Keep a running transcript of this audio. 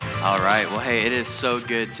All right. Well, hey, it is so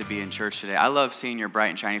good to be in church today. I love seeing your bright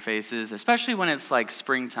and shiny faces, especially when it's like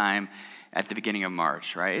springtime at the beginning of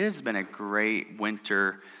March, right? It has been a great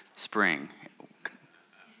winter, spring.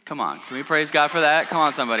 Come on. Can we praise God for that? Come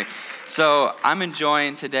on, somebody. So I'm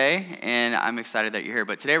enjoying today, and I'm excited that you're here.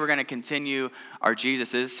 But today we're going to continue our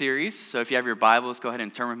Jesus Is series. So if you have your Bibles, go ahead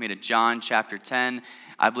and turn with me to John chapter 10.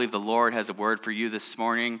 I believe the Lord has a word for you this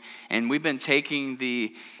morning. And we've been taking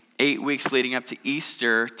the 8 weeks leading up to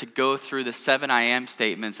Easter to go through the 7 I am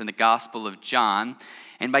statements in the Gospel of John.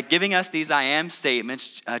 And by giving us these I am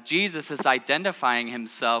statements, Jesus is identifying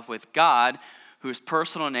himself with God, whose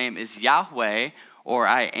personal name is Yahweh, or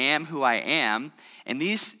I am who I am. And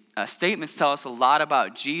these statements tell us a lot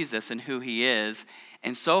about Jesus and who he is.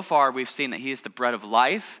 And so far, we've seen that he is the bread of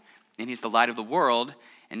life, and he's the light of the world.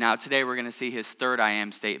 And now today, we're going to see his third I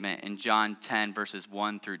am statement in John 10, verses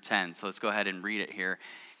 1 through 10. So let's go ahead and read it here.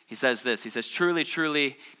 He says this, he says, "Truly,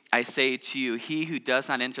 truly, I say to you, he who does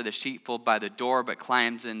not enter the sheepfold by the door, but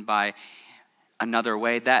climbs in by another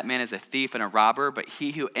way, that man is a thief and a robber, but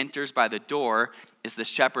he who enters by the door is the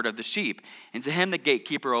shepherd of the sheep. And to him the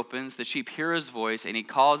gatekeeper opens, the sheep hear his voice, and he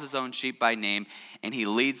calls his own sheep by name, and he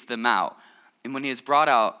leads them out. And when he has brought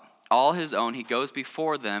out all his own, he goes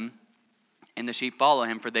before them, and the sheep follow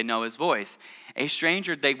him, for they know his voice. A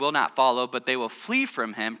stranger they will not follow, but they will flee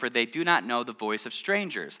from him, for they do not know the voice of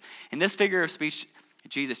strangers." And this figure of speech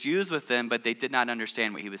Jesus used with them, but they did not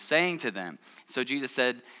understand what he was saying to them. So Jesus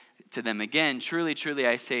said to them again, "Truly, truly,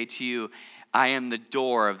 I say to you, I am the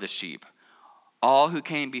door of the sheep. All who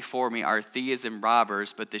came before me are thieves and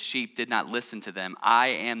robbers, but the sheep did not listen to them. I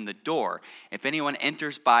am the door. If anyone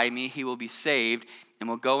enters by me, he will be saved and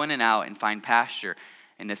will go in and out and find pasture.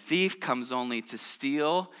 And the thief comes only to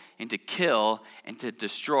steal and to kill and to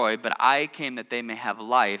destroy, but I came that they may have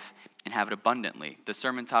life and have it abundantly." The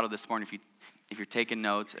sermon title this morning, if you're taking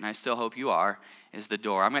notes, and I still hope you are, is "The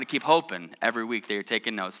Door." I'm going to keep hoping every week that you're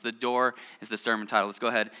taking notes. The door is the sermon title. Let's go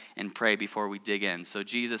ahead and pray before we dig in. So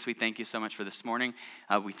Jesus, we thank you so much for this morning.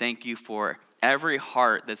 We thank you for every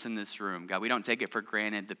heart that's in this room. God, we don't take it for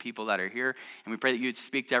granted, the people that are here, and we pray that you'd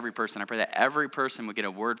speak to every person. I pray that every person would get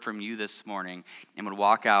a word from you this morning and would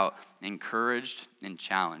walk out encouraged and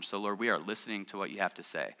challenged. So Lord, we are listening to what you have to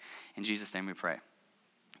say. In Jesus' name we pray.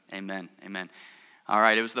 Amen. Amen. All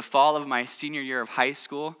right, it was the fall of my senior year of high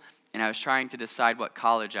school, and I was trying to decide what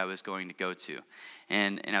college I was going to go to.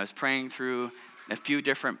 And I was praying through a few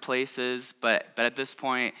different places, but at this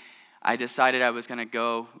point, I decided I was going to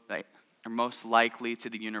go, most likely,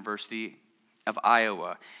 to the University of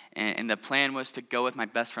Iowa. And the plan was to go with my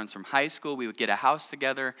best friends from high school. We would get a house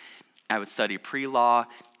together. I would study pre-law,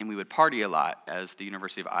 and we would party a lot, as the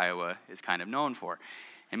University of Iowa is kind of known for.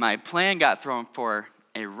 And my plan got thrown for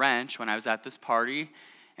a wrench when I was at this party,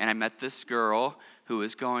 and I met this girl who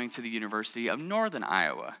was going to the University of Northern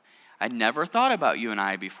Iowa. I'd never thought about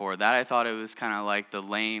UNI before that. I thought it was kind of like the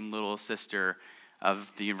lame little sister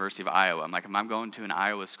of the University of Iowa. I'm like, if I'm going to an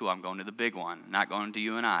Iowa school, I'm going to the big one, not going to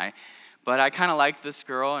UNI. But I kind of liked this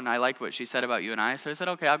girl, and I liked what she said about UNI, so I said,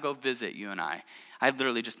 okay, I'll go visit UNI. I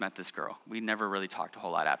literally just met this girl. We never really talked a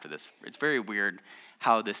whole lot after this. It's very weird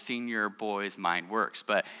how the senior boy's mind works,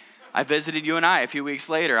 but I visited UNI a few weeks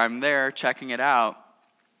later. I'm there checking it out.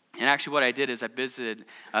 And actually what I did is I visited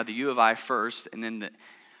the U of I first, and then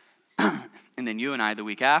and then UNI the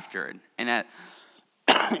week after. And at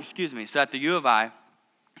excuse me, so at the U of I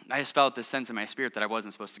just felt this sense in my spirit that I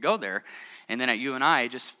wasn't supposed to go there. And then at UNI, I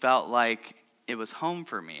just felt like it was home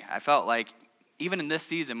for me. I felt like even in this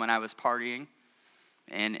season when I was partying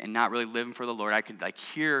and not really living for the Lord, I could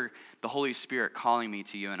hear the Holy Spirit calling me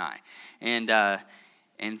to UNI.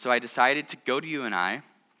 And so I decided to go to UNI.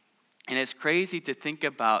 And it's crazy to think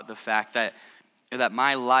about the fact that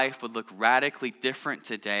my life would look radically different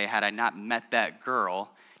today had I not met that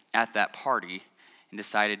girl at that party and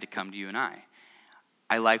decided to come to UNI.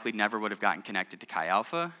 I likely never would have gotten connected to Chi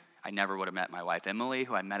Alpha. I never would have met my wife, Emily,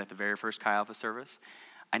 who I met at the very first Chi Alpha service.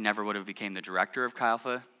 I never would have became the director of Chi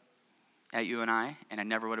Alpha at UNI, and I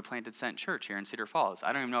never would have planted Sent Church here in Cedar Falls.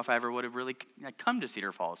 I don't even know if I ever would have really come to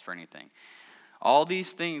Cedar Falls for anything. All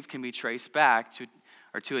these things can be traced back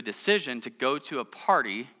to a decision to go to a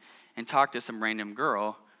party and talk to some random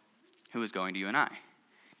girl who was going to UNI.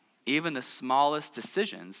 Even the smallest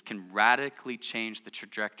decisions can radically change the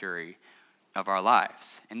trajectory of our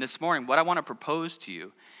lives. And this morning, what I want to propose to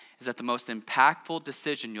you is that the most impactful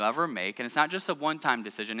decision you'll ever make, and it's not just a one-time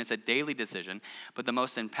decision, it's a daily decision, but the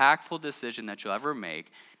most impactful decision that you'll ever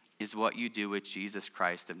make is what you do with Jesus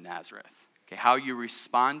Christ of Nazareth. Okay, how you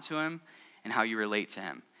respond to him and how you relate to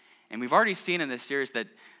him. And we've already seen in this series that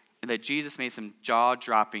Jesus made some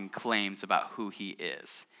jaw-dropping claims about who he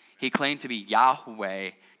is. He claimed to be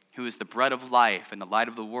Yahweh, who is the bread of life and the light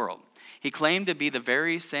of the world. He claimed to be the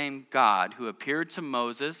very same God who appeared to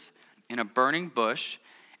Moses in a burning bush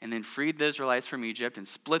and then freed the Israelites from Egypt and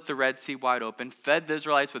split the Red Sea wide open, fed the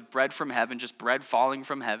Israelites with bread from heaven, just bread falling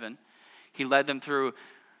from heaven. He led them through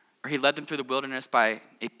the wilderness by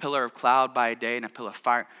a pillar of cloud by day and a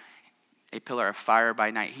pillar of fire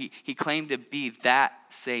by night. He claimed to be that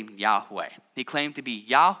same Yahweh. He claimed to be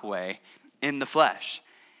Yahweh in the flesh.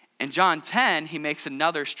 In John 10, he makes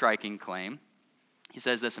another striking claim. He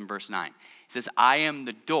says this in verse 9. He says, I am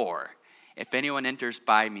the door. If anyone enters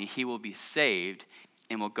by me, he will be saved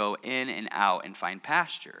and will go in and out and find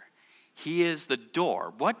pasture. He is the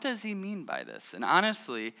door. What does he mean by this? And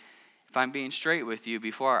honestly, if I'm being straight with you,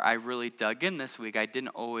 before I really dug in this week, I didn't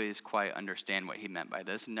always quite understand what he meant by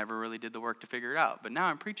this and never really did the work to figure it out. But now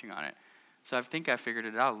I'm preaching on it. So I think I figured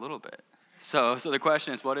it out a little bit. So the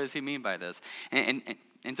question is, what does he mean by this?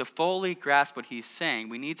 And to fully grasp what he's saying,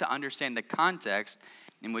 we need to understand the context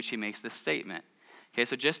in which he makes this statement. Okay,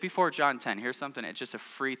 so just before John 10, here's something, it's just a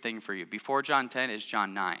free thing for you. Before John 10 is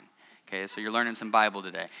John 9. Okay, so you're learning some Bible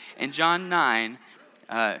today. In John 9,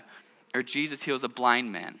 Jesus heals a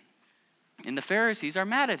blind man. And the Pharisees are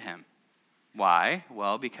mad at him. Why?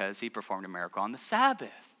 Well, because he performed a miracle on the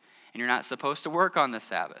Sabbath. And you're not supposed to work on the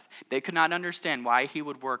Sabbath. They could not understand why he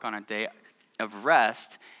would work on a day of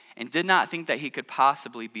rest and did not think that he could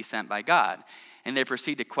possibly be sent by God. And they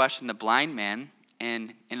proceed to question the blind man,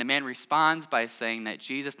 and the man responds by saying that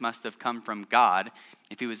Jesus must have come from God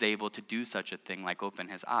if he was able to do such a thing like open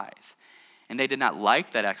his eyes. And they did not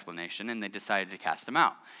like that explanation, and they decided to cast him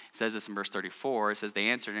out. It says this in verse 34. It says, they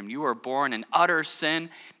answered him, you were born in utter sin,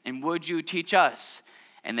 and would you teach us?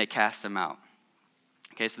 And they cast him out.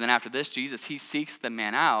 Okay, so then after this, Jesus, he seeks the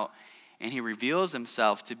man out, and he reveals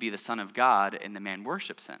himself to be the Son of God, and the man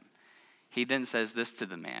worships him. He then says this to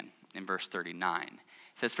the man in verse 39. It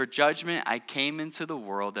says, for judgment I came into the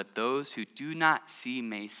world that those who do not see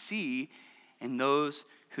may see, and those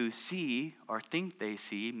who see or think they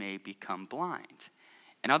see may become blind.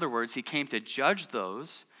 In other words, he came to judge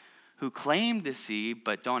those who claim to see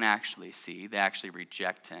but don't actually see. They actually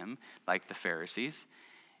reject him, like the Pharisees.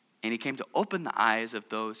 And he came to open the eyes of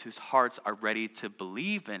those whose hearts are ready to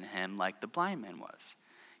believe in him, like the blind man was.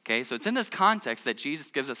 Okay, so it's in this context that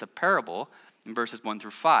Jesus gives us a parable in verses 1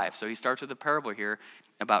 through 5. So he starts with a parable here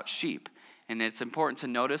about sheep. And it's important to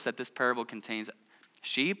notice that this parable contains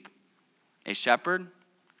sheep, a shepherd,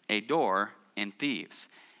 a door, and thieves.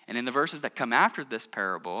 And in the verses that come after this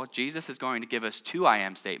parable, Jesus is going to give us two I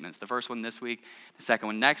am statements. The first one this week, the second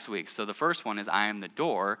one next week. So the first one is I am the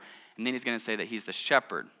door, and then he's going to say that he's the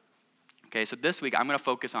shepherd. Okay, so this week I'm going to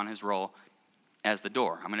focus on his role as the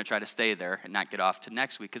door. I'm going to try to stay there and not get off to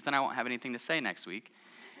next week, because then I won't have anything to say next week,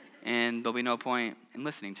 and there'll be no point in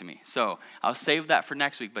listening to me. So I'll save that for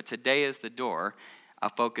next week, but today is the door. I'll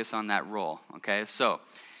focus on that role, okay? So,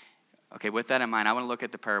 with that in mind, I want to look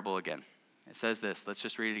at the parable again. It says this. Let's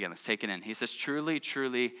just read it again. Let's take it in. He says, truly,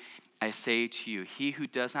 truly, I say to you, he who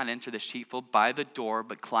does not enter the sheepfold by the door,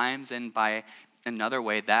 but climbs in by another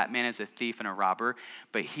way, that man is a thief and a robber.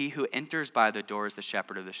 But he who enters by the door is the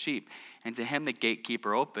shepherd of the sheep. And to him the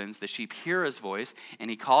gatekeeper opens. The sheep hear his voice, and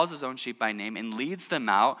he calls his own sheep by name and leads them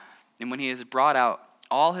out. And when he has brought out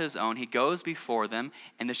all his own, he goes before them,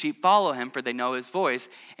 and the sheep follow him, for they know his voice.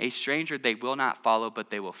 A stranger they will not follow, but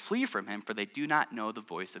they will flee from him, for they do not know the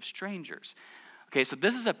voice of strangers. Okay, so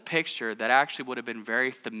this is a picture that actually would have been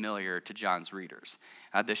very familiar to John's readers.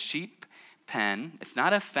 The sheep pen, it's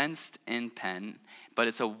not a fenced-in pen, but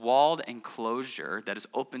it's a walled enclosure that is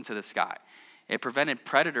open to the sky. It prevented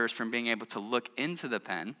predators from being able to look into the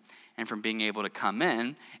pen and from being able to come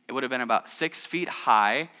in. It would have been about 6 feet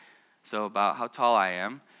high, so about how tall I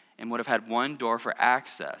am, and would have had one door for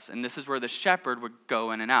access. And this is where the shepherd would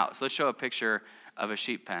go in and out. So let's show a picture of a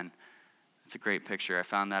sheep pen. It's a great picture. I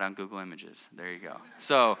found that on Google Images. There you go.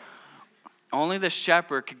 So only the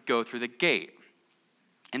shepherd could go through the gate.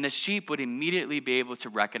 And the sheep would immediately be able to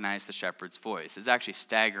recognize the shepherd's voice. It's actually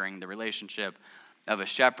staggering, the relationship of a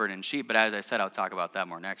shepherd and sheep. But as I said, I'll talk about that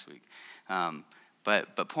more next week.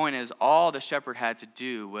 But point is, all the shepherd had to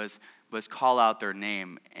do was call out their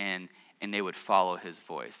name, and they would follow his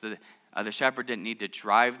voice. The shepherd didn't need to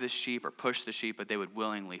drive the sheep or push the sheep, but they would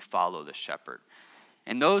willingly follow the shepherd.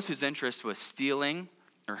 And those whose interest was stealing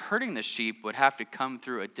or hurting the sheep would have to come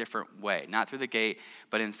through a different way, not through the gate,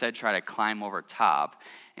 but instead try to climb over top.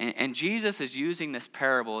 And Jesus is using this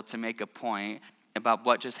parable to make a point about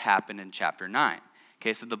what just happened in chapter 9.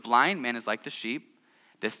 Okay, so the blind man is like the sheep.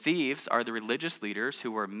 The thieves are the religious leaders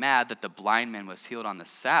who were mad that the blind man was healed on the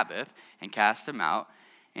Sabbath and cast him out.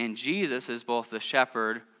 And Jesus is both the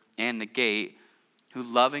shepherd and the gate, who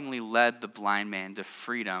lovingly led the blind man to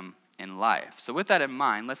freedom and life. So with that in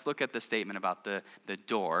mind, let's look at the statement about the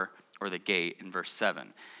door or the gate in verse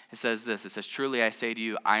 7. It says this, it says, truly I say to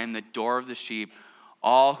you, I am the door of the sheep.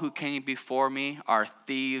 All who came before me are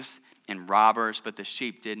thieves and robbers, but the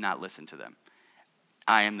sheep did not listen to them.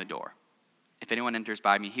 I am the door. If anyone enters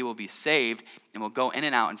by me, he will be saved and will go in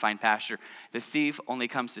and out and find pasture. The thief only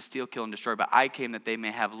comes to steal, kill, and destroy, but I came that they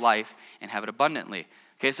may have life and have it abundantly.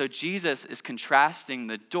 Okay, so Jesus is contrasting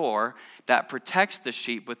the door that protects the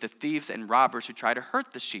sheep with the thieves and robbers who try to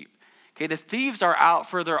hurt the sheep. Okay, the thieves are out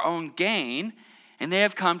for their own gain, and they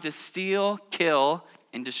have come to steal, kill,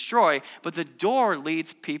 and destroy, but the door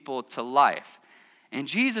leads people to life. And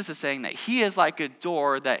Jesus is saying that he is like a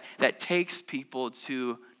door that takes people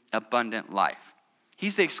to abundant life.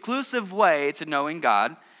 He's the exclusive way to knowing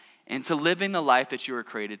God and to living the life that you were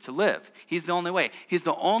created to live. He's the only way. He's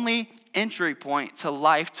the only entry point to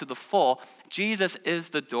life to the full. Jesus is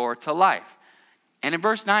the door to life. And in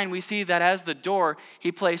verse 9, we see that as the door,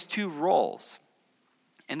 he plays two roles.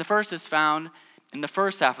 And the first is found in the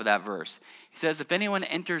first half of that verse. He says, if anyone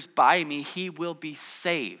enters by me, he will be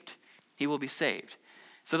saved. He will be saved.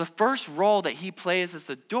 So the first role that he plays as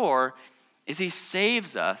the door is he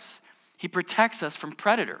saves us. He protects us from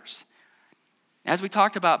predators. As we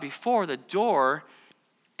talked about before, the door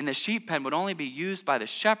in the sheep pen would only be used by the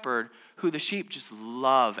shepherd who the sheep just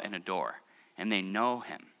love and adore, and they know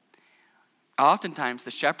him. Oftentimes,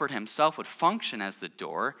 the shepherd himself would function as the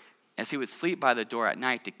door, as he would sleep by the door at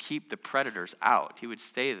night to keep the predators out. He would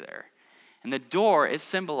stay there. And the door, it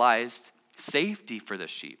symbolized safety for the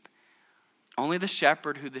sheep. Only the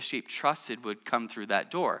shepherd who the sheep trusted would come through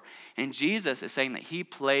that door. And Jesus is saying that he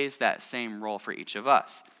plays that same role for each of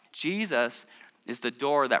us. Jesus is the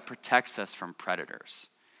door that protects us from predators.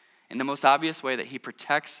 And the most obvious way that he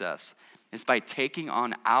protects us is by taking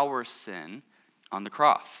on our sin on the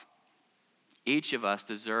cross. Each of us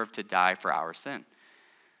deserve to die for our sin.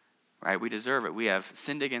 Right? We deserve it. We have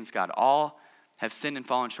sinned against God. All have sinned and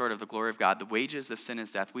fallen short of the glory of God. The wages of sin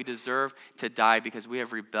is death. We deserve to die because we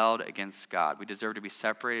have rebelled against God. We deserve to be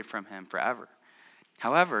separated from him forever.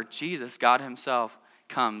 However, Jesus, God himself,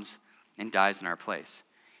 comes and dies in our place.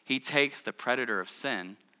 He takes the predator of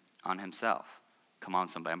sin on himself. Come on,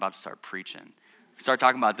 somebody. I'm about to start preaching. Start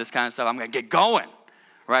talking about this kind of stuff. I'm going to get going.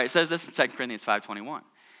 Right? It says this in 2 Corinthians 5:21.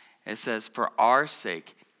 It says, for our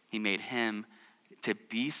sake, he made him to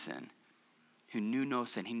be sin, who knew no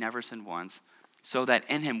sin. He never sinned once, so that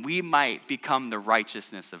in him we might become the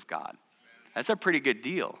righteousness of God. That's a pretty good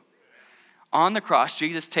deal. On the cross,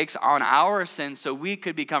 Jesus takes on our sins so we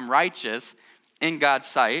could become righteous in God's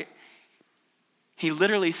sight. He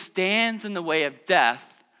literally stands in the way of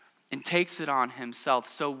death and takes it on himself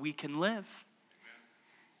so we can live.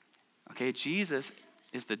 Okay, Jesus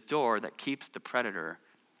is the door that keeps the predator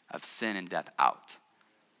of sin and death out.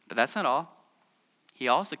 But that's not all. He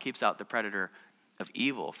also keeps out the predator of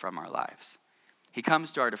evil from our lives. He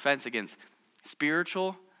comes to our defense against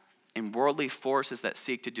spiritual and worldly forces that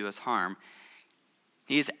seek to do us harm.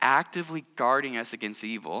 He is actively guarding us against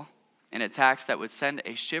evil and attacks that would send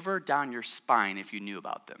a shiver down your spine if you knew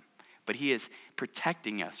about them. But he is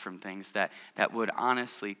protecting us from things that would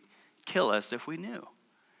honestly kill us if we knew.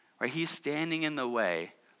 Right? He's standing in the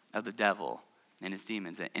way of the devil and his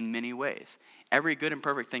demons in many ways. Every good and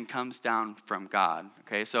perfect thing comes down from God.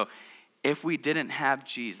 Okay, so if we didn't have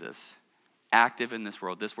Jesus active in this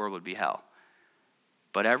world would be hell.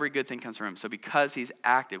 But every good thing comes from him. So because he's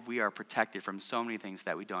active, we are protected from so many things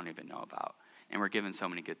that we don't even know about. And we're given so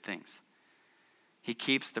many good things. He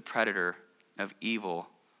keeps the predator of evil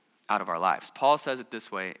out of our lives. Paul says it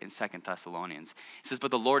this way in 2 Thessalonians. He says,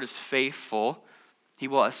 but the Lord is faithful. He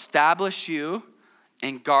will establish you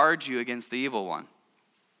and guard you against the evil one.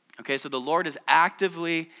 Okay, so the Lord is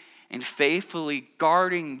actively and faithfully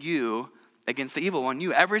guarding you against the evil one.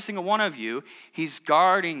 You, every single one of you, he's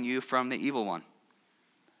guarding you from the evil one.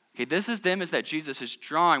 Okay, this is the image that Jesus is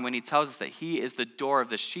drawing when he tells us that he is the door of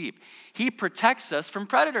the sheep. He protects us from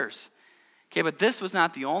predators. Okay, but this was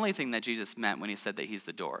not the only thing that Jesus meant when he said that he's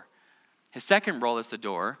the door. His second role as the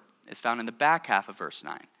door is found in the back half of verse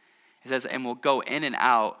 9. It says, and we'll go in and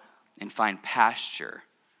out and find pasture.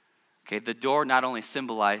 Okay, the door not only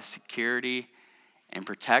symbolized security and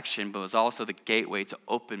protection, but was also the gateway to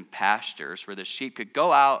open pastures where the sheep could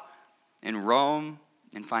go out and roam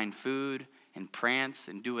and find food and prance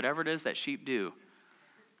and do whatever it is that sheep do.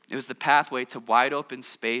 It was the pathway to wide open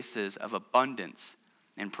spaces of abundance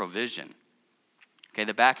and provision. Okay,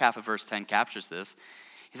 the back half of verse 10 captures this.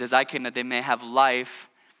 He says, I came that they may have life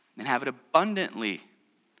and have it abundantly.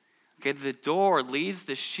 Okay, the door leads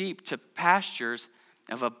the sheep to pastures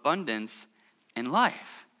of abundance and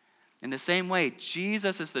life. In the same way,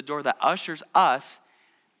 Jesus is the door that ushers us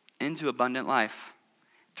into abundant life.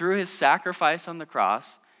 Through his sacrifice on the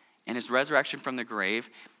cross and his resurrection from the grave,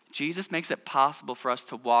 Jesus makes it possible for us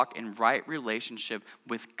to walk in right relationship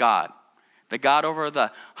with God. The God over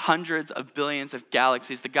the hundreds of billions of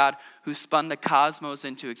galaxies, the God who spun the cosmos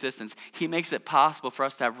into existence. He makes it possible for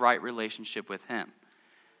us to have right relationship with him.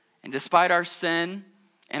 And despite our sin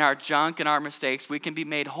and our junk and our mistakes, we can be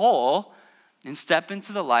made whole and step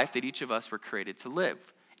into the life that each of us were created to live.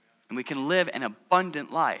 And we can live an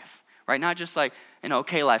abundant life, right? Not just like an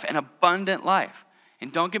okay life, an abundant life.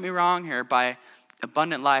 And don't get me wrong here, by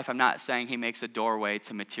abundant life, I'm not saying he makes a doorway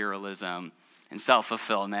to materialism and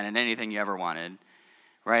self-fulfillment and anything you ever wanted,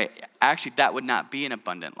 right? Actually, that would not be an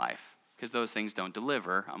abundant life because those things don't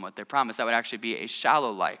deliver on what they promise. That would actually be a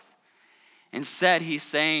shallow life. Instead, he's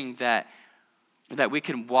saying that we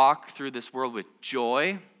can walk through this world with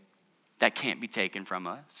joy that can't be taken from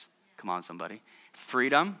us. Come on, somebody.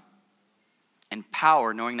 Freedom and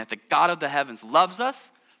power, knowing that the God of the heavens loves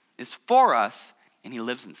us, is for us, and he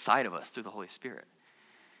lives inside of us through the Holy Spirit.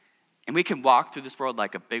 And we can walk through this world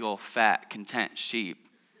like a big old fat, content sheep,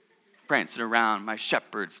 prancing around, my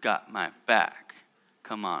shepherd's got my back.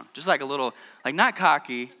 Come on. Just like a little, like not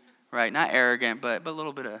cocky, right? Not arrogant, but a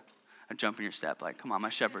little bit of a jump in your step. Like, come on, my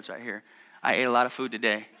shepherd's right here. I ate a lot of food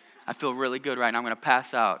today. I feel really good right now. I'm going to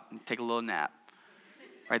pass out and take a little nap.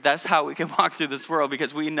 Right? That's how we can walk through this world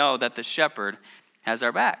because we know that the shepherd has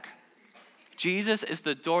our back. Jesus is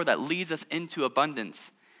the door that leads us into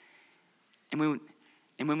abundance. And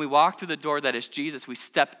when we walk through the door that is Jesus, we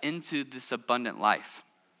step into this abundant life.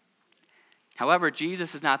 However,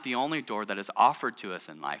 Jesus is not the only door that is offered to us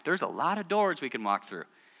in life. There's a lot of doors we can walk through.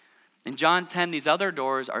 In John 10, these other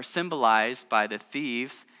doors are symbolized by the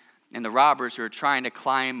thieves and the robbers who are trying to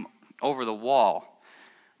climb over the wall.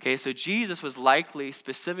 Okay, so Jesus was likely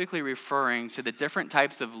specifically referring to the different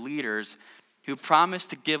types of leaders who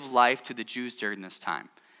promised to give life to the Jews during this time.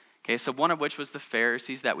 Okay, so one of which was the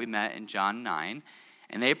Pharisees that we met in John 9.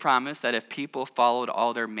 And they promised that if people followed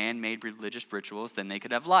all their man-made religious rituals, then they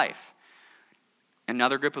could have life.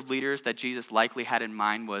 Another group of leaders that Jesus likely had in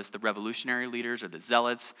mind was the revolutionary leaders or the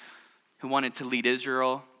zealots who wanted to lead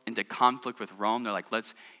Israel into conflict with Rome. They're like,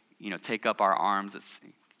 let's take up our arms. Let's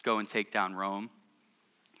go and take down Rome.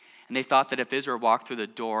 And they thought that if Israel walked through the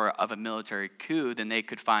door of a military coup, then they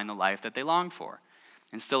could find the life that they longed for.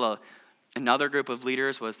 And still another group of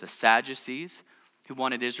leaders was the Sadducees, who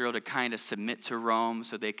wanted Israel to kind of submit to Rome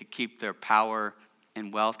so they could keep their power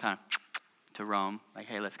and wealth kind of to Rome. Like,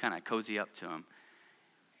 hey, let's kind of cozy up to them.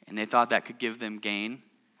 And they thought that could give them gain.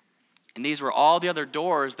 And these were all the other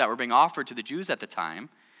doors that were being offered to the Jews at the time.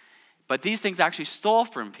 But these things actually stole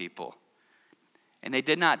from people. And they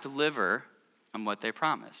did not deliver on what they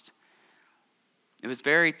promised. It was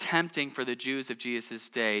very tempting for the Jews of Jesus'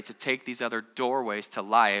 day to take these other doorways to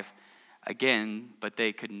life again, but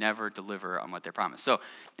they could never deliver on what they promised. So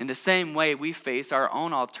in the same way, we face our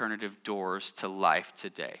own alternative doors to life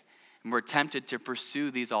today. And we're tempted to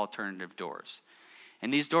pursue these alternative doors.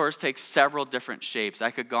 And these doors take several different shapes.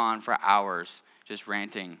 I could go on for hours just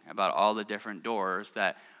ranting about all the different doors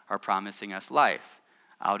that are promising us life.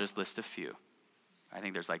 I'll just list a few. I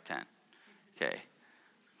think there's like 10. Okay.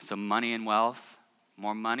 So money and wealth,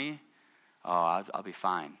 more money. Oh, I'll be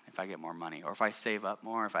fine if I get more money. Or if I save up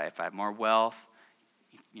more, if I have more wealth,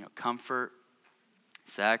 comfort,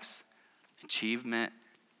 sex, achievement,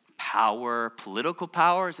 power. Political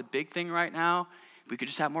power is a big thing right now. If we could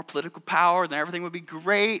just have more political power, then everything would be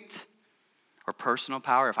great. Or personal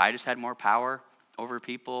power, if I just had more power over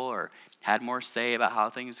people or had more say about how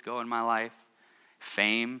things go in my life.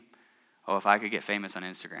 Fame. Oh, if I could get famous on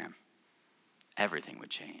Instagram, everything would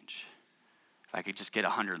change. If I could just get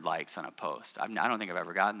 100 likes on a post. I don't think I've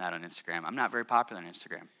ever gotten that on Instagram. I'm not very popular on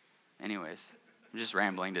Instagram. Anyways, I'm just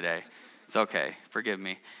rambling today. It's okay. Forgive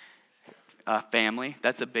me. Family,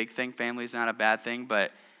 that's a big thing. Family is not a bad thing,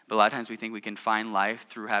 but a lot of times we think we can find life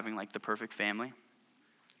through having like the perfect family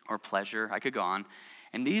or pleasure. I could go on.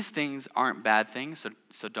 And these things aren't bad things,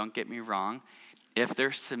 so don't get me wrong, if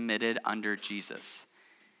they're submitted under Jesus.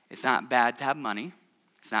 It's not bad to have money.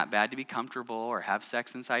 It's not bad to be comfortable or have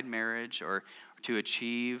sex inside marriage or to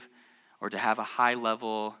achieve or to have a high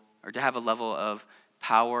level or to have a level of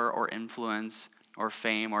power or influence or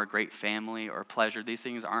fame or a great family or pleasure. These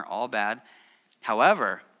things aren't all bad.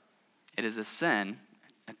 However, it is a sin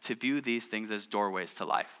to view these things as doorways to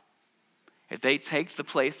life. If they take the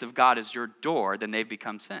place of God as your door, then they've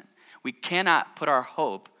become sin. We cannot put our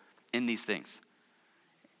hope in these things.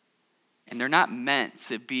 And they're not meant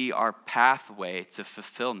to be our pathway to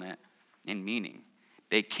fulfillment and meaning.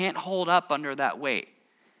 They can't hold up under that weight.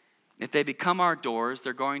 If they become our doors,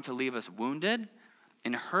 they're going to leave us wounded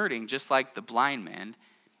and hurting, just like the blind man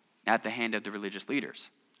at the hand of the religious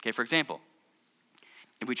leaders. Okay, for example,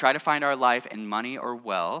 if we try to find our life in money or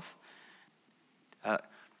wealth, or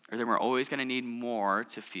then we're always going to need more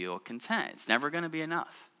to feel content. It's never going to be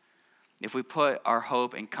enough. If we put our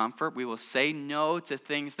hope in comfort, we will say no to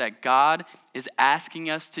things that God is asking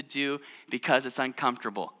us to do because it's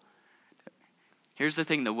uncomfortable. Here's the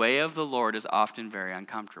thing, the way of the Lord is often very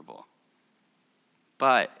uncomfortable.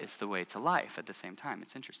 But it's the way to life at the same time.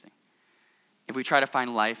 It's interesting. If we try to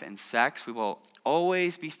find life in sex, we will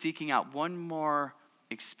always be seeking out one more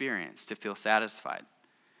experience to feel satisfied.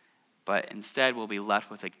 But instead, we'll be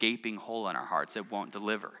left with a gaping hole in our hearts that won't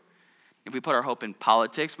deliver. If we put our hope in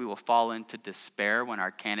politics, we will fall into despair when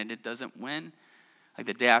our candidate doesn't win. Like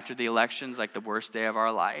the day after the election's like the worst day of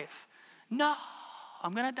our life. No,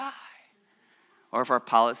 I'm going to die. Or if our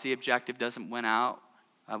policy objective doesn't win out,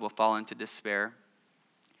 we'll fall into despair.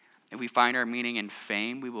 If we find our meaning in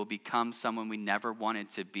fame, we will become someone we never wanted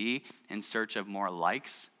to be in search of more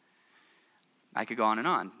likes. I could go on and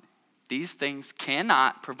on. These things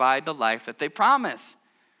cannot provide the life that they promise.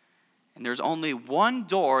 And there's only one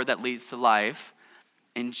door that leads to life,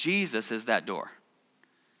 and Jesus is that door.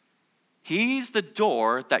 He's the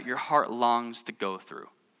door that your heart longs to go through.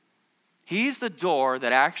 He's the door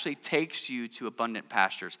that actually takes you to abundant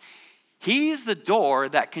pastures. He's the door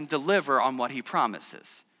that can deliver on what he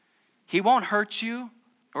promises. He won't hurt you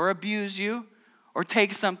or abuse you or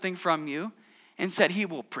take something from you. Instead, he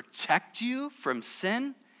will protect you from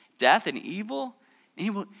sin, death, and evil.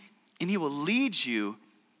 And he will lead you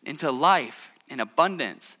into life and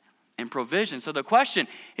abundance and provision. So the question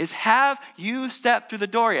is, have you stepped through the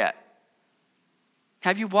door yet?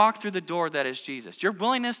 Have you walked through the door that is Jesus? Your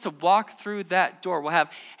willingness to walk through that door will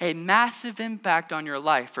have a massive impact on your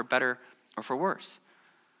life, for better or for worse.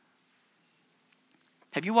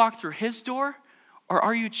 Have you walked through his door, or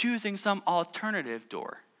are you choosing some alternative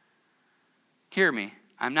door? Hear me.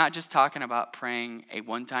 I'm not just talking about praying a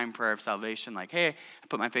one-time prayer of salvation like, hey, I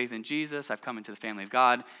put my faith in Jesus, I've come into the family of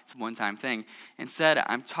God. It's a one-time thing. Instead,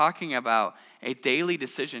 I'm talking about a daily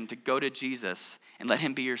decision to go to Jesus and let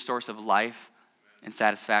him be your source of life and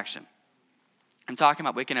satisfaction. I'm talking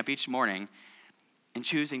about waking up each morning and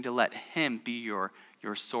choosing to let him be your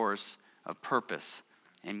source of purpose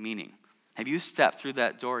and meaning. Have you stepped through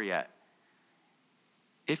that door yet?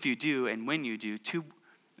 If you do, and when you do,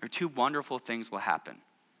 two wonderful things will happen.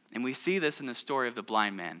 And we see this in the story of the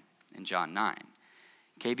blind man in John 9.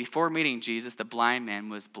 Okay, before meeting Jesus, the blind man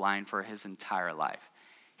was blind for his entire life.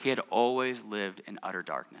 He had always lived in utter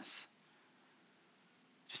darkness.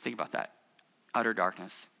 Just think about that. Utter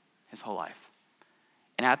darkness his whole life.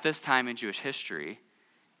 And at this time in Jewish history,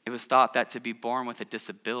 it was thought that to be born with a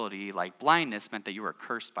disability like blindness meant that you were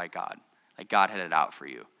cursed by God, like God had it out for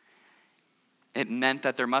you. It meant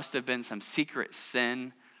that there must have been some secret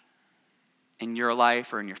sin in your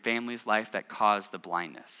life or in your family's life that caused the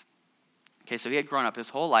blindness. Okay, so he had grown up his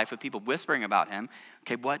whole life with people whispering about him.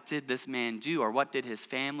 Okay, what did this man do, or what did his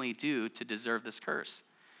family do to deserve this curse?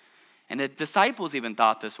 And the disciples even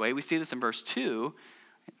thought this way. We see this in verse 2.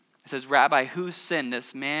 It says, Rabbi, who sinned,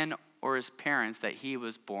 this man or his parents, that he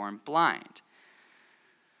was born blind?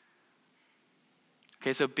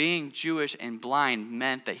 Okay, so being Jewish and blind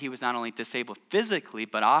meant that he was not only disabled physically,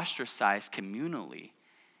 but ostracized communally.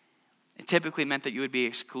 It typically meant that you would be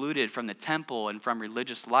excluded from the temple and from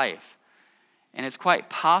religious life. And it's quite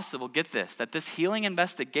possible, get this, that this healing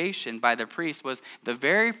investigation by the priest was the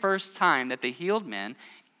very first time that the healed man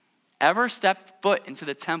ever stepped foot into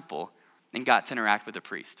the temple and got to interact with the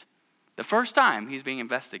priest. The first time he's being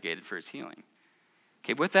investigated for his healing.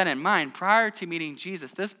 Okay, with that in mind, prior to meeting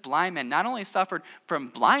Jesus, this blind man not only suffered from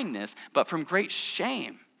blindness, but from great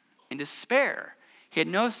shame and despair. He had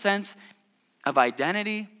no sense of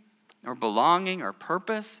identity or belonging or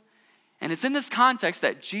purpose. And it's in this context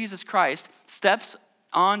that Jesus Christ steps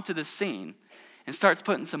onto the scene and starts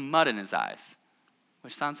putting some mud in his eyes,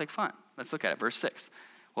 which sounds like fun. Let's look at it, verse 6.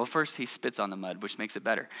 Well, first he spits on the mud, which makes it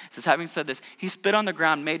better. It says, having said this, he spit on the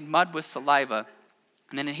ground, made mud with saliva,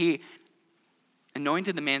 and then he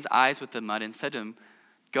anointed the man's eyes with the mud and said to him,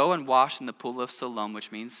 go and wash in the pool of Siloam,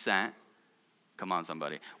 which means sent. Come on,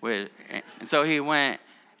 somebody. And so he went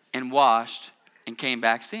and washed and came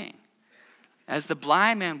back seeing. As the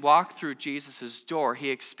blind man walked through Jesus' door, he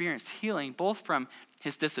experienced healing both from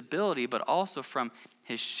his disability, but also from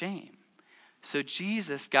his shame. So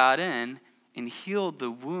Jesus got in and healed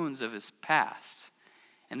the wounds of his past.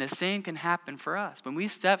 And the same can happen for us. When we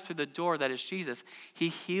step through the door that is Jesus, he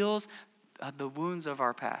heals the wounds of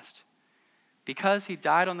our past. Because he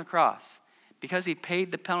died on the cross, because he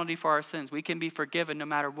paid the penalty for our sins, we can be forgiven no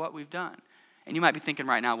matter what we've done. And you might be thinking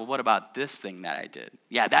right now, well, what about this thing that I did?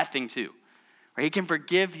 Yeah, that thing too. Or he can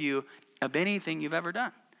forgive you of anything you've ever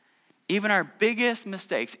done. Even our biggest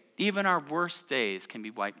mistakes, even our worst days can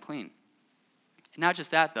be wiped clean. And not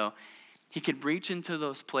just that, though. He can reach into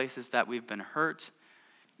those places that we've been hurt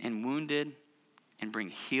and wounded and bring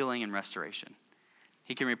healing and restoration.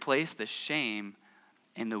 He can replace the shame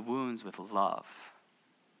and the wounds with love.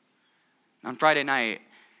 On Friday night,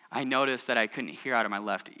 I noticed that I couldn't hear out of my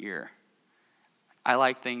left ear. I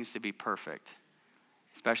like things to be perfect,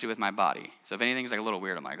 especially with my body. So if anything's like a little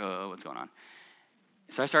weird, I'm like, oh, what's going on?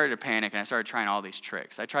 So I started to panic, and I started trying all these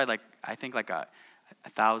tricks. I tried I think a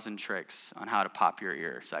 1,000 tricks on how to pop your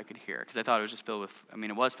ear so I could hear, because I thought it was just filled with,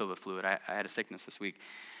 it was filled with fluid. I had a sickness this week,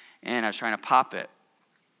 and I was trying to pop it.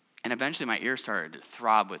 And eventually my ear started to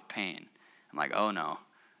throb with pain. I'm like, oh no,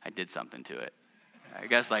 I did something to it. I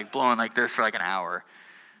guess blowing like this for an hour,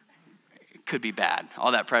 it could be bad.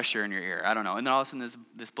 All that pressure in your ear, I don't know. And then all of a sudden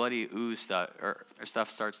this bloody ooze stuff or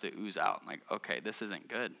stuff starts to ooze out. I'm like, okay, this isn't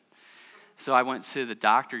good. So I went to the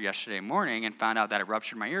doctor yesterday morning and found out that it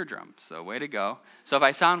ruptured my eardrum. So way to go. So if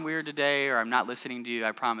I sound weird today or I'm not listening to you,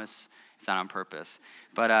 I promise it's not on purpose.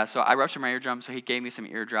 But so I ruptured my eardrum, so he gave me some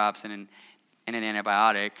ear drops and an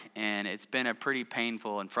antibiotic, and it's been a pretty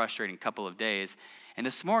painful and frustrating couple of days. And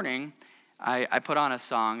this morning, I put on a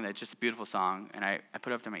song that's just a beautiful song, and I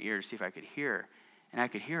put it up to my ear to see if I could hear, and I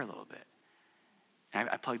could hear a little bit. And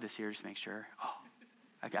I plugged this ear just to make sure. Oh,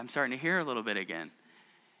 I'm starting to hear a little bit again.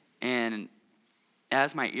 And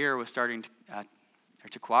as my ear was starting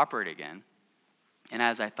to cooperate again, and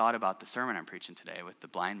as I thought about the sermon I'm preaching today with the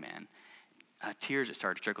blind man, tears just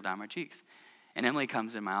started to trickle down my cheeks. And Emily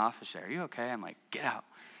comes in my office, she's like, are you okay? I'm like, get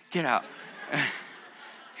out.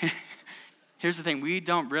 Here's the thing, we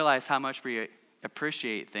don't realize how much we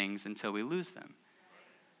appreciate things until we lose them.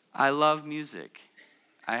 I love music.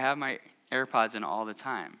 I have my AirPods in all the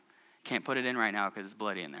time. Can't put it in right now because it's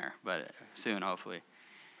bloody in there, but soon, hopefully.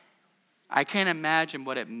 I can't imagine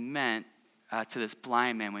what it meant to this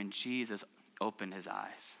blind man when Jesus opened his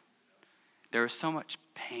eyes. There was so much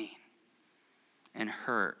pain and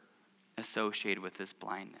hurt associated with this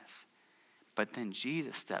blindness. But then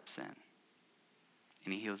Jesus steps in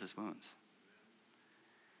and he heals his wounds.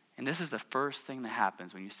 And this is the first thing that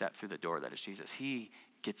happens when you step through the door that is Jesus. He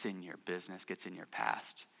gets in your business, gets in your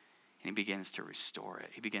past, and he begins to restore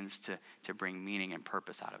it. He begins to bring meaning and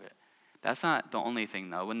purpose out of it. That's not the only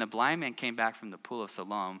thing, though. When the blind man came back from the pool of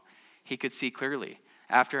Siloam, he could see clearly.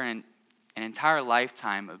 After an entire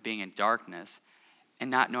lifetime of being in darkness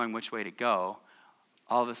and not knowing which way to go,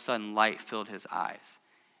 all of a sudden light filled his eyes.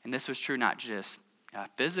 And this was true not just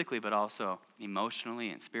physically, but also emotionally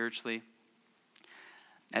and spiritually.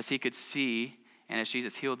 As he could see, and as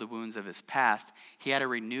Jesus healed the wounds of his past, he had a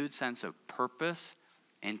renewed sense of purpose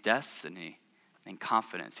and destiny and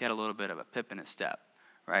confidence. He had a little bit of a pip in his step,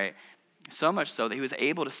 right? So much so that he was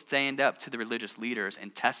able to stand up to the religious leaders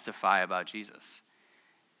and testify about Jesus.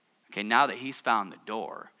 Okay, now that he's found the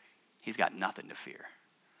door, he's got nothing to fear.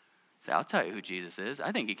 Say, I'll tell you who Jesus is.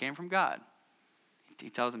 I think he came from God. He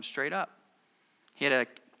tells them straight up. He had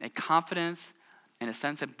a confidence and a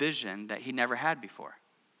sense of vision that he never had before.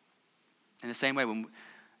 In the same way,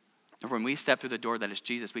 when we step through the door that is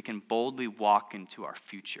Jesus, we can boldly walk into our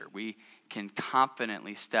future. We can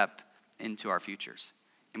confidently step into our futures.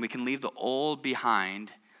 And we can leave the old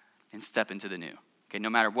behind and step into the new. Okay, no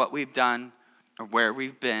matter what we've done or where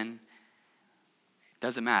we've been, it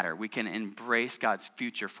doesn't matter. We can embrace God's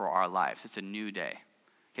future for our lives. It's a new day.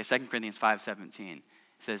 Okay, 2 Corinthians 5:17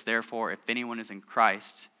 says, therefore, if anyone is in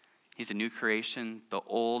Christ, he's a new creation. The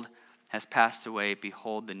old has passed away.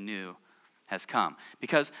 Behold, the new has come.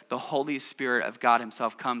 Because the Holy Spirit of God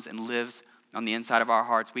himself comes and lives on the inside of our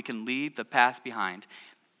hearts, we can leave the past behind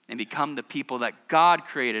and become the people that God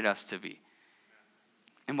created us to be.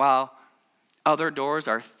 And while other doors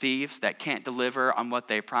are thieves that can't deliver on what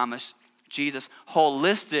they promise, Jesus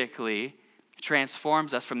holistically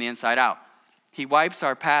transforms us from the inside out. He wipes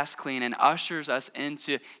our past clean and ushers us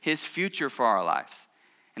into his future for our lives.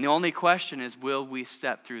 And the only question is, will we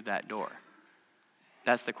step through that door?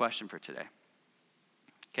 That's the question for today.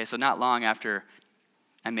 Okay, so not long after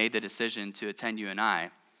I made the decision to attend UNI,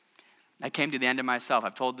 I came to the end of myself.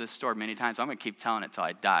 I've told this story many times, so I'm going to keep telling it till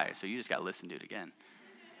I die, so you just got to listen to it again.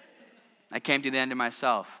 I came to the end of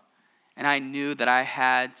myself, and I knew that I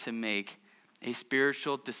had to make a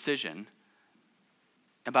spiritual decision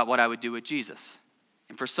about what I would do with Jesus.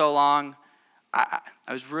 And for so long, I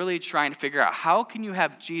was really trying to figure out, how can you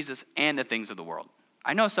have Jesus and the things of the world?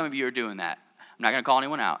 I know some of you are doing that. not going to call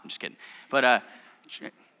anyone out. I'm just kidding. But,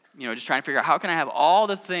 just trying to figure out how can I have all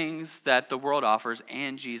the things that the world offers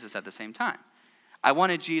and Jesus at the same time. I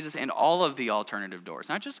wanted Jesus and all of the alternative doors.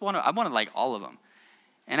 Not just one, I wanted like all of them.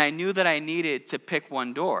 And I knew that I needed to pick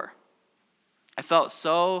one door. I felt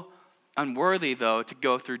so unworthy, though, to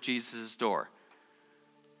go through Jesus' door.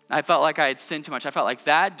 I felt like I had sinned too much. I felt like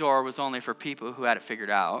that door was only for people who had it figured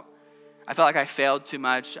out. I felt like I failed too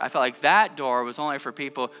much. I felt like that door was only for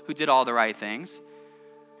people who did all the right things.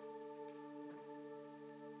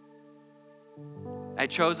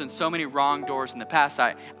 I'd chosen so many wrong doors in the past.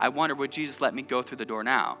 I wondered, would Jesus let me go through the door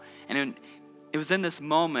now? And it was in this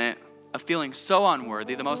moment of feeling so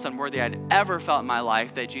unworthy, the most unworthy I'd ever felt in my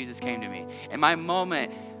life, that Jesus came to me. In my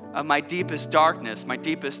moment of my deepest darkness, my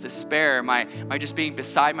deepest despair, my just being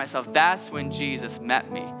beside myself, that's when Jesus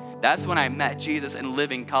met me. That's when I met Jesus in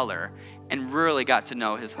living color and really got to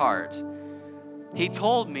know his heart. He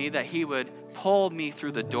told me that he would pull me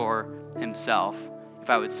through the door himself if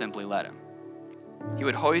I would simply let him. He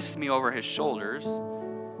would hoist me over his shoulders,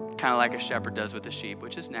 kind of like a shepherd does with the sheep,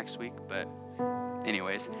 which is next week, but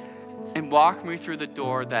anyways, and walk me through the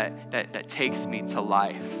door that takes me to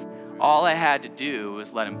life. All I had to do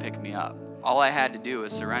was let him pick me up. All I had to do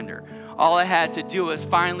was surrender. All I had to do was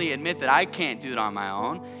finally admit that I can't do it on my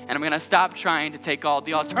own, and I'm going to stop trying to take all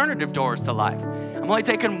the alternative doors to life. I'm only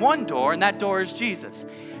taking one door, and that door is Jesus.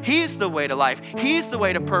 He's the way to life. He's the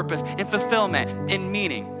way to purpose and fulfillment and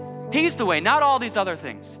meaning. He's the way, not all these other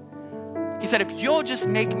things. He said, if you'll just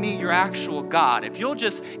make me your actual God, if you'll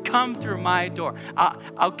just come through my door,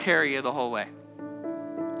 I'll carry you the whole way.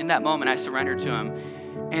 In that moment, I surrendered to him,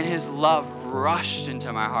 and his love rushed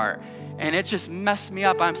into my heart, and it just messed me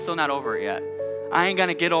up. I'm still not over it yet. I ain't going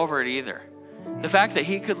to get over it either. The fact that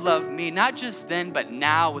he could love me, not just then, but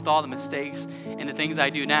now with all the mistakes and the things I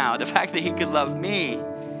do now, the fact that he could love me,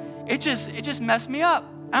 it just messed me up.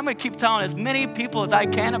 I'm going to keep telling as many people as I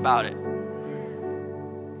can about it.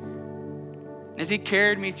 As he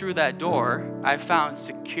carried me through that door, I found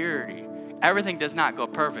security. Everything does not go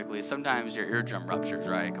perfectly. Sometimes your eardrum ruptures,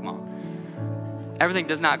 right? Come on. Everything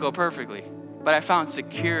does not go perfectly. But I found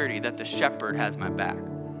security that the shepherd has my back.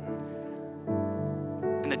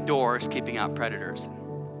 And the door is keeping out predators.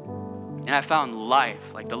 And I found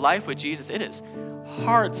life. Like the life with Jesus, it is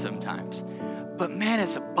hard sometimes. But man,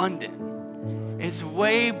 it's abundant. It's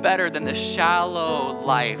way better than the shallow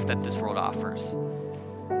life that this world offers.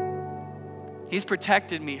 He's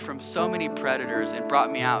protected me from so many predators and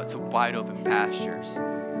brought me out to wide open pastures.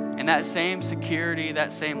 And that same security,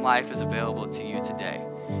 that same life is available to you today.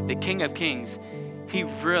 The King of Kings, he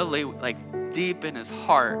really, deep in his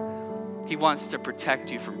heart, he wants to protect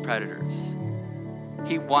you from predators.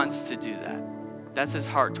 He wants to do that. That's his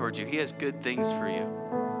heart towards you. He has good things for you.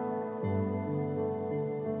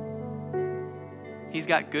 He's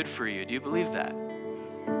got good for you. Do you believe that?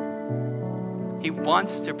 He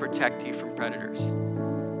wants to protect you from predators.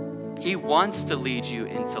 He wants to lead you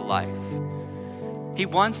into life. He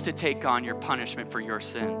wants to take on your punishment for your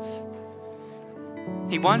sins.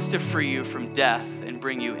 He wants to free you from death and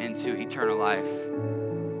bring you into eternal life.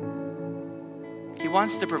 He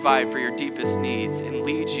wants to provide for your deepest needs and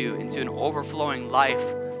lead you into an overflowing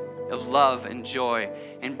life of love and joy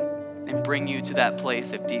and bring you to that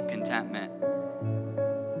place of deep contentment.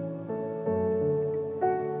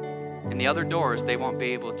 And the other doors, they won't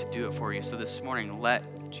be able to do it for you. So this morning, let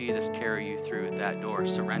Jesus carry you through that door.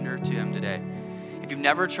 Surrender to him today. If you've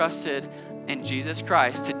never trusted in Jesus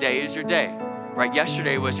Christ, today is your day. Right?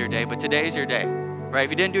 Yesterday was your day, but today is your day. Right? If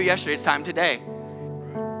you didn't do it yesterday, it's time today.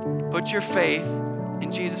 Put your faith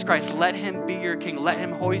in Jesus Christ. Let him be your king. Let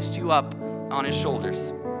him hoist you up on his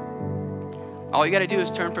shoulders. All you got to do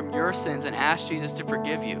is turn from your sins and ask Jesus to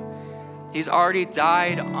forgive you. He's already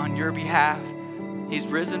died on your behalf. He's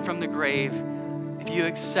risen from the grave. If you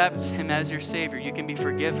accept him as your Savior, you can be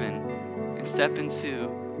forgiven and step into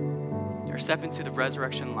the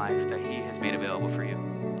resurrection life that he has made available for you.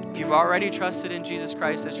 If you've already trusted in Jesus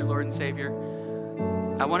Christ as your Lord and Savior,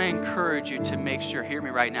 I want to encourage you to make sure, hear me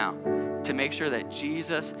right now, to make sure that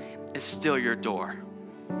Jesus is still your door.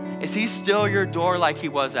 Is he still your door like he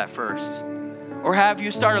was at first? Or have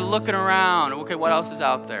you started looking around? Okay, what else is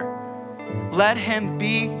out there? Let him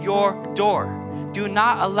be your door. Do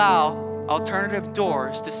not allow alternative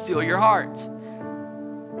doors to steal your heart.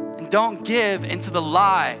 And don't give into the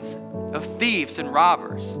lies of thieves and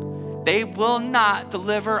robbers. They will not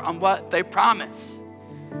deliver on what they promise.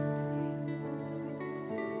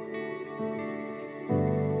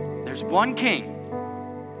 There's one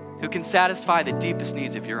king who can satisfy the deepest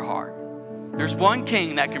needs of your heart. There's one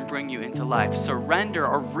king that can bring you into life. Surrender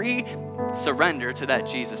or Surrender to that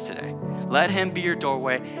Jesus today. Let him be your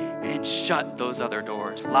doorway and shut those other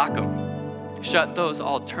doors. Lock them. Shut those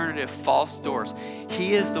alternative false doors.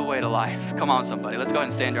 He is the way to life. Come on, somebody. Let's go ahead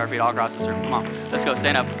and stand to our feet all across this room. Come on. Let's go.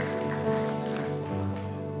 Stand up.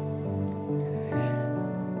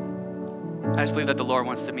 I just believe that the Lord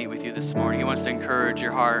wants to meet with you this morning. He wants to encourage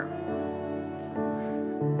your heart.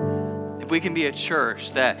 If we can be a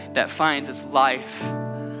church that finds its life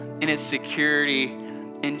and its security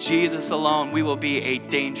in Jesus alone, we will be a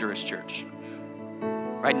dangerous church.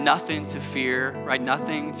 Right? Nothing to fear, right?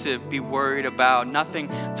 Nothing to be worried about, nothing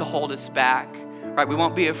to hold us back. Right? We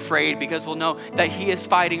won't be afraid because we'll know that he is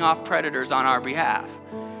fighting off predators on our behalf.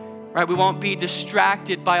 Right? We won't be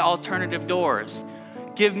distracted by alternative doors.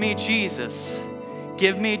 Give me Jesus.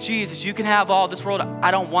 Give me Jesus. You can have all this world.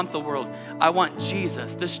 I don't want the world. I want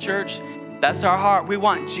Jesus. This church, that's our heart. We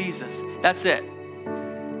want Jesus. That's it.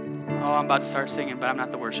 Oh, I'm about to start singing, but I'm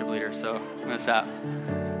not the worship leader, so I'm going to stop.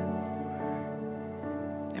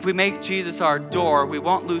 If we make Jesus our door, we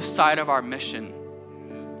won't lose sight of our mission.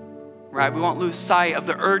 Right? We won't lose sight of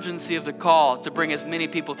the urgency of the call to bring as many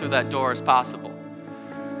people through that door as possible.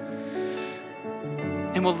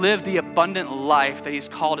 And we'll live the abundant life that he's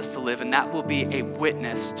called us to live, and that will be a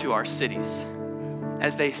witness to our cities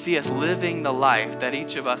as they see us living the life that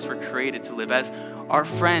each of us were created to live. As our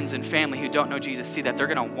friends and family who don't know Jesus see that, they're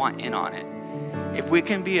going to want in on it. If we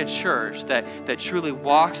can be a church that truly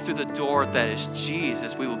walks through the door that is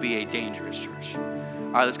Jesus, we will be a dangerous church.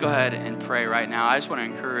 All right, let's go ahead and pray right now. I just want to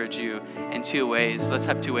encourage you in two ways. Let's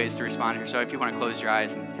have two ways to respond here. So if you want to close your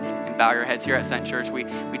eyes and bow your heads here at Sent Church, we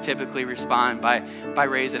typically respond by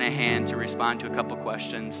raising a hand to respond to a couple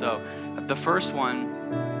questions. So the first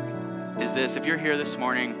one is this. If you're here this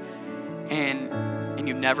morning and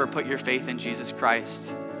you've never put your faith in Jesus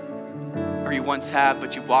Christ, or you once have,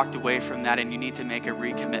 but you walked away from that and you need to make a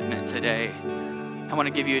recommitment today, I want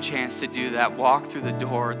to give you a chance to do that. Walk through the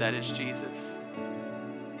door that is Jesus.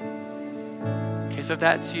 Okay, so if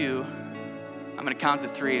that's you, I'm going to count to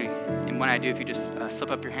 3. And when I do, if you just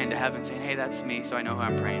slip up your hand to heaven saying, hey, that's me, so I know who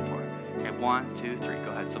I'm praying for. Okay, 1, 2, 3.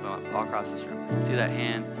 Go ahead, slip up all across this room. See that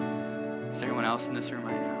hand? Is there anyone else in this room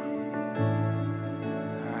right now?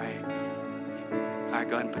 All right,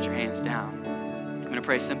 go ahead and put your hands down. I'm going to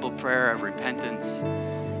pray a simple prayer of repentance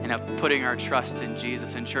and of putting our trust in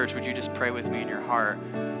Jesus. In church, would you just pray with me in your heart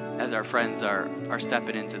as our friends are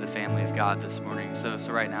stepping into the family of God this morning? So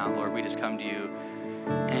right now, Lord, we just come to you.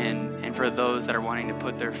 And for those that are wanting to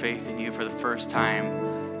put their faith in you for the first time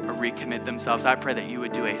or recommit themselves, I pray that you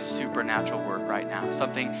would do a supernatural work right now,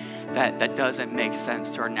 something that doesn't make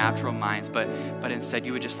sense to our natural minds, but instead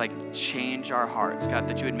you would just change our hearts, God,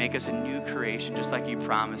 that you would make us a new creation, just like you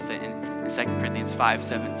promised it in 2 Corinthians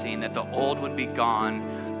 5:17, that the old would be gone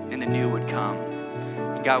and the new would come.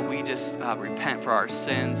 And God, we just repent for our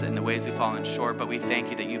sins and the ways we've fallen short, but we thank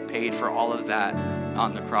you that you paid for all of that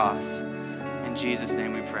on the cross. In Jesus'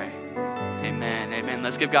 name we pray. Amen. Amen.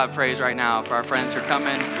 Let's give God praise right now for our friends who are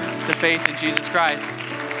coming to faith in Jesus Christ.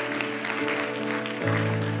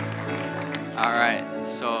 All right.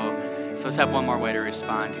 So let's have one more way to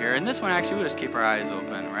respond here. And this one, actually, we'll just keep our eyes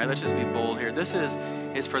open, right? Let's just be bold here. This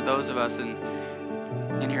is for those of us in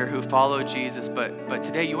here who follow Jesus, but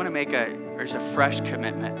today you want to make just a fresh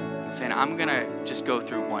commitment, saying, I'm going to just go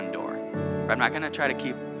through one door. I'm not going to try to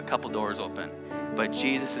keep a couple doors open, but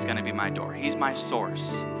Jesus is going to be my door. He's my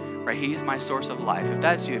source, right? He's my source of life. If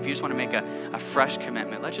that's you, if you just want to make a fresh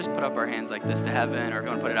commitment, let's just put up our hands like this to heaven, or if you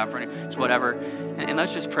want to put it out front, just whatever. And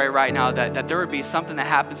let's just pray right now that there would be something that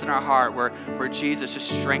happens in our heart where Jesus just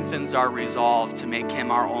strengthens our resolve to make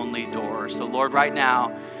him our only door. So Lord, right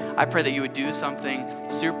now, I pray that you would do something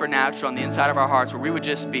supernatural on the inside of our hearts where we would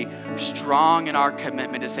just be strong in our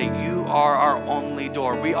commitment to say, you are our only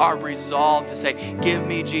door. We are resolved to say, give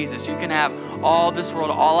me Jesus. You can have all this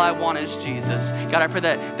world. All I want is Jesus. God, I pray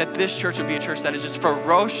that this church would be a church that is just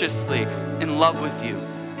ferociously in love with you.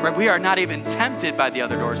 Right? We are not even tempted by the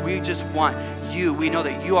other doors. We just want you. We know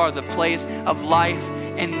that you are the place of life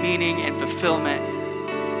and meaning and fulfillment.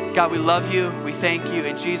 God, we love you. We thank you.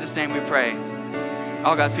 In Jesus' name we pray.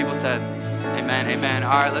 All God's people said, amen, amen.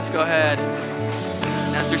 All right, let's go ahead.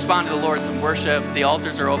 Let's respond to the Lord in some worship. The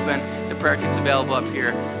altars are open. The prayer team's available up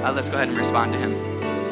here. Let's go ahead and respond to him.